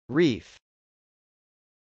Reef.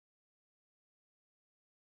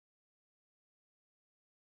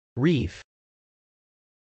 Reef.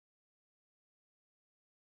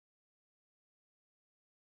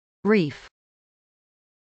 Reef.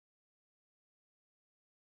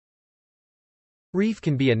 Reef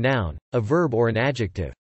can be a noun, a verb or an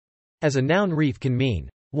adjective. As a noun, reef can mean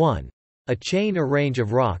 1. A chain or range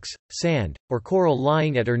of rocks, sand, or coral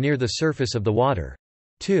lying at or near the surface of the water.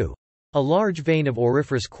 2. A large vein of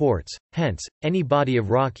auriferous quartz, hence, any body of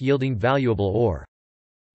rock yielding valuable ore.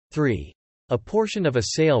 3. A portion of a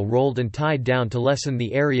sail rolled and tied down to lessen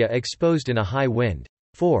the area exposed in a high wind.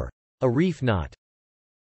 4. A reef knot.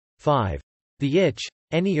 5. The itch,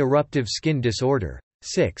 any eruptive skin disorder.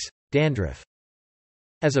 6. Dandruff.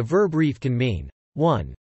 As a verb, reef can mean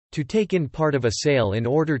 1. To take in part of a sail in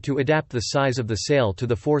order to adapt the size of the sail to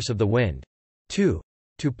the force of the wind. 2.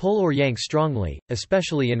 To pull or yank strongly,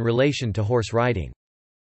 especially in relation to horse riding.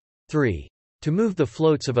 3. To move the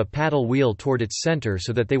floats of a paddle wheel toward its center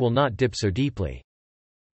so that they will not dip so deeply.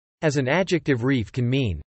 As an adjective, reef can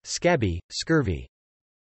mean scabby, scurvy.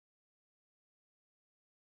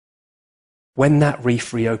 When that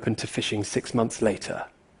reef reopened to fishing 6 months later,